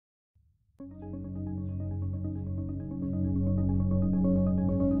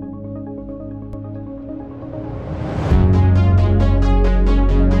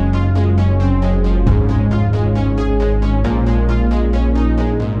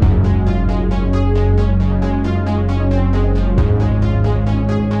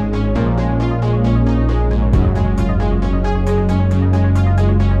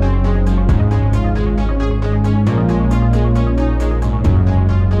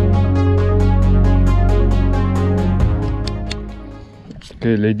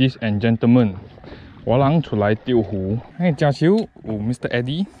Okay, ladies and gentlemen， 我人出来钓鱼。嘿，正手有 Mr.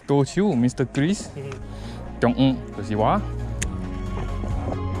 Eddie， 左手有 Mr. Chris， 中午就是我。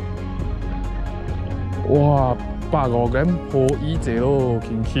哇，150 gram 好易隻咯，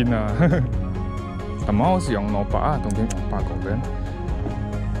輕輕啊！但係我是用200啊，當然用150 gram。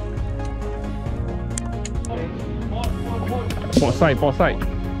搏西，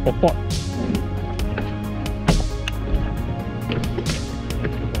搏。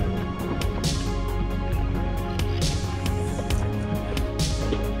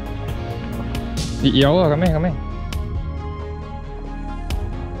 Iya lah kami.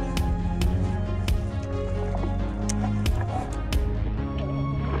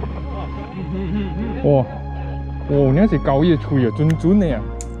 Wow, ini si kau ye chui ya, cun ni ya.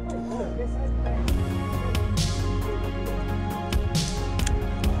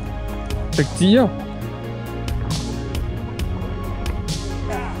 Kecil ya.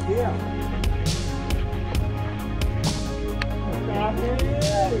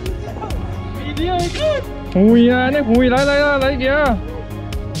 Hui à, nè Hui lấy kìa.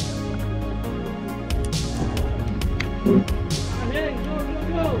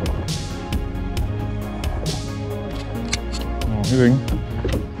 Cái gì?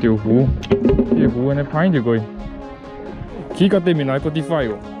 Tiểu hú này phái được rồi. Khi có tên mình nói có tí phai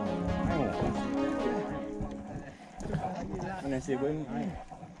rồi.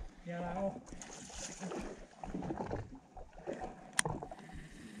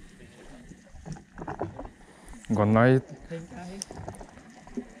 Còn này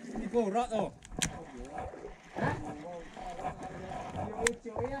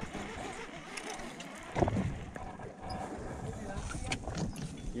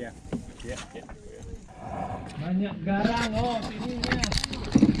banyak garang sininya.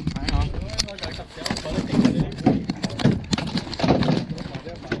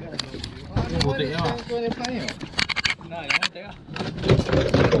 Nah, yang tengok.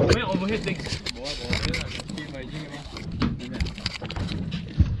 Om hết tinh.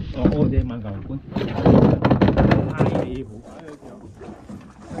 Ô đây mà gạo cuốn. Ai đi phụ.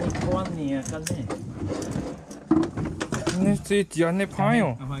 Con nè, con nè. Nè chỉ ăn nè phai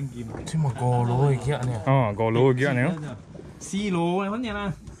rồi. Chứ mà gò lô kia nè. Gò lô kia nè. Xì lô này vẫn nhẹ nè.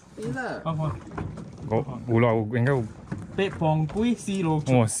 Không không. Gò bù lô anh cái. Bệ phòng quý xì lô.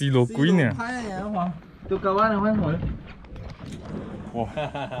 Xì lô quý nè. Tôi cầu ăn không hỏi. Wow.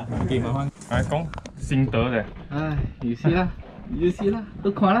 Kì mà hoang. Ai con xin tớ này. You see啦,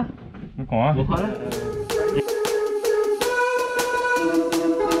 tôi khó lắm. Khó. Khó lắm.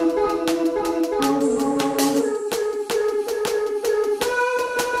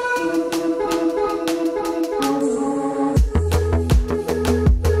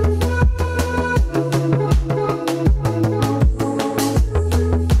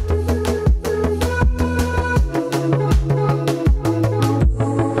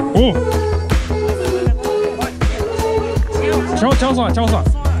 Cháu soạn.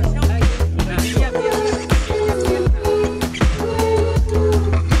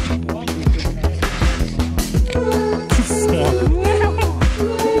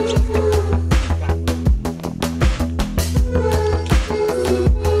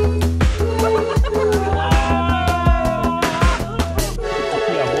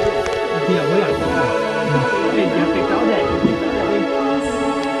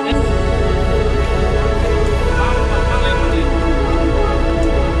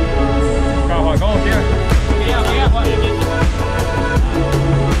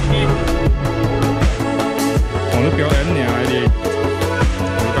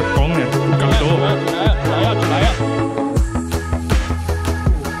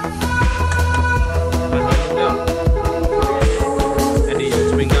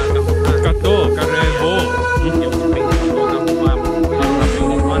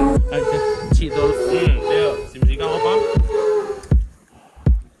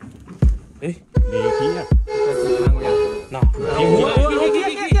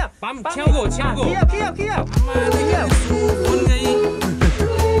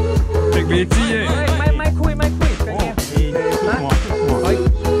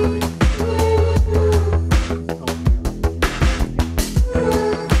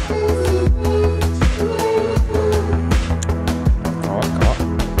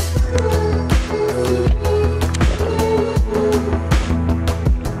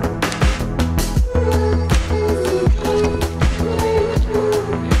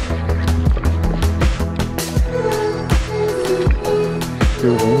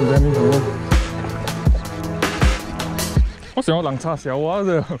 想人插小我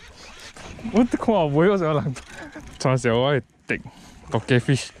啫，我看唔會，我想人插小我係頂個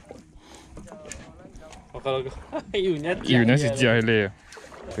Graphite。我覺得有那是只係你啊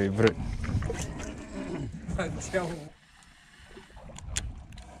 ，favorite。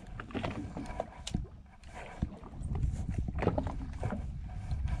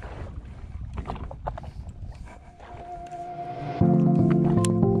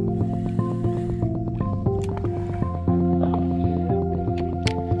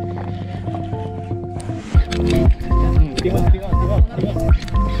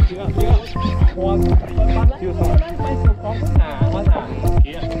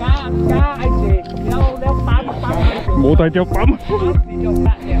冇帶條ปั๊ม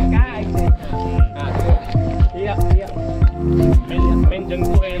bên chân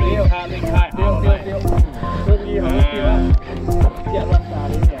của em liêu ha linh khai tiêu tôi đi hỏi tiêu á dạ làm sao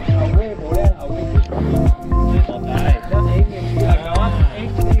đi nhỉ ở quê bố đây ở quê đó ấy nghe là đó em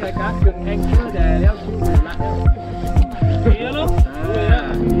đi là cá chừng anh chưa để leo xuống lại kia luôn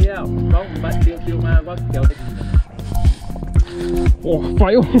kia không bắt tiêu ma quá kiểu哇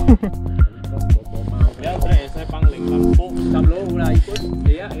快喎！ Dạ, cái sẽ băng liền làm bố cầm lô là ít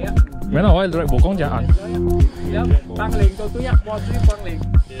đĩa đĩa. Mấy nào ấy rồi bố con chả ăn. Dạ, băng liền tôi nhắc qua suy băng liền.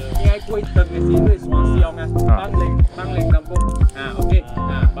 Nghe quay từng cái gì người xoa xiong à. Băng liền làm bố. À ok.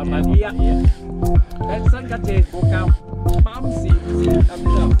 À băng đĩa. Cái sân cá chê bố cao. Bám xì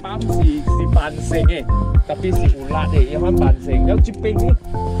bám xì bàn sình ấy. Tapi si ulat deh, yang bàn sình. Yang chiping ni.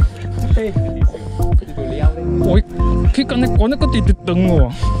 Chiping. Itu liao đi. Ôi, cái con này có tí tí tưng rồi.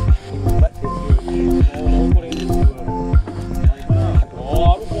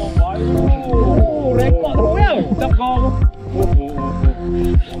 Đập con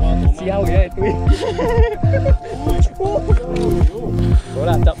xéo vậy tôi đó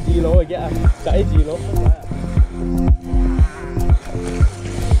là chậm gì lỗ rồi kìa chạy gì lỗ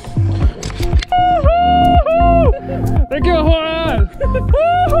Thank you Juan.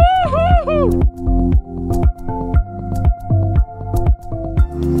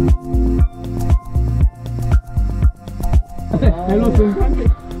 Hello Trung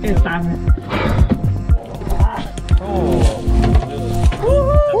cái tăng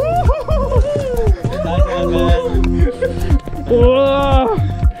Wow.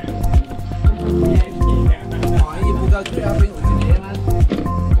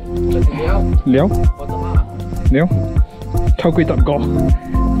 Léo Léo theo quy tập có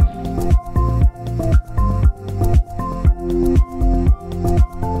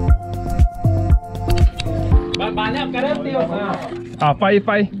bạn em cái đấy tiêu à phay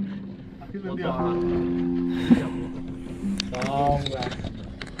phay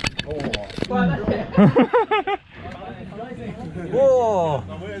Wow.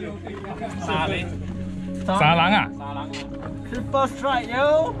 Xà lên. Xà lắng à? Xà lắng. Triple strike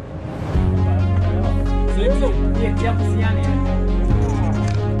yo. Sử dụng điện chép xe này.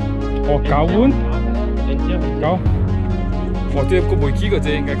 Ồ cao vốn. Cao. Ồ tôi có buổi ký của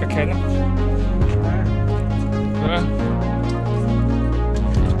chị cái kén á.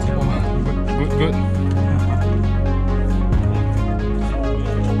 Good good.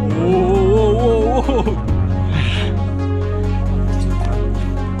 Whoa.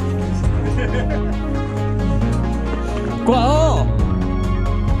 Quá ô.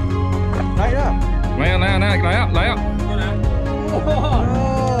 Đây đó. Lại á.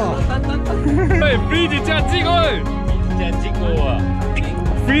 Ê, phi chị cha chị ơi. Cha chị cô à.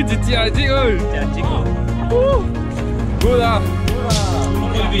 Phi chị chị ơi. Cha chị cô. Good à.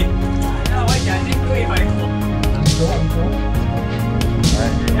 Good vị. Ôi cha chị cô vậy.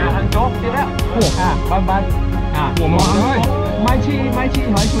 Ăn chốt tiếp á. À, ban. À, của mọi người. Mai chi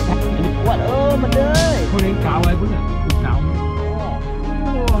hỏi chuột thật. Quạt ơ mình ơi. Thôi đến cào ấy cũng được. Cào.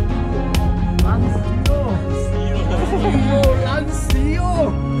 Lan xíu.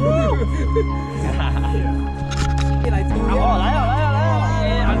 Cái này lấy rồi.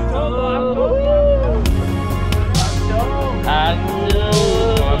 Ăn chốt.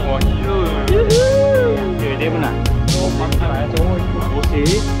 Người đêm nè. Bố xí.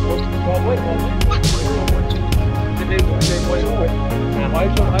 Hỏi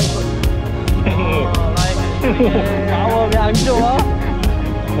chung. Cậu ơi, ăn chung á.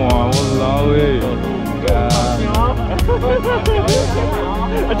 Wow, ơi.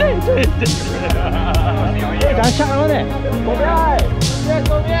 Đã sao đó nè. Cô bé ơi.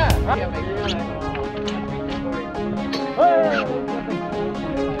 Cô bé.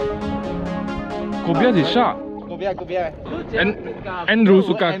 Cô bé gì sao? Cô bé. Andrew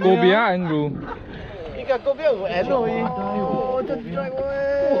suka cô bé Andrew. Ikan cô bé của Andrew. 真拽喂！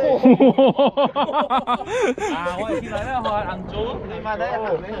啊，我哋見嚟咧，學銀組，你買得行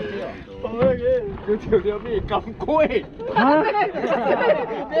咩好啲啊？佢條條咩咁貴？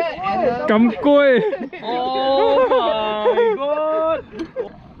咁貴 Oh my god！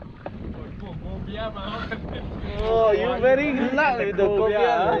 Oh, you very luck with the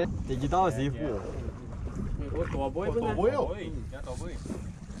Camion. 你知道師傅？我大杯本啊，大杯。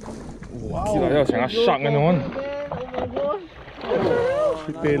哇！起來又成日殺嘅呢，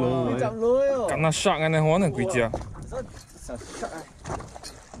啤佬，咁啊殺嘅呢，可能幾隻？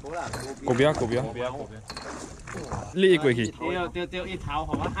嗰邊啊，嗰邊啊，呢一過去。掉一頭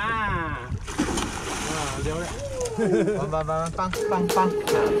好嘛啊！棒！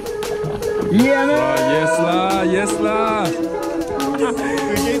 Yeah man！Yes 啦，Yes 啦！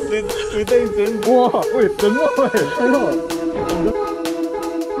佢等陣，哇，喂，等我喂，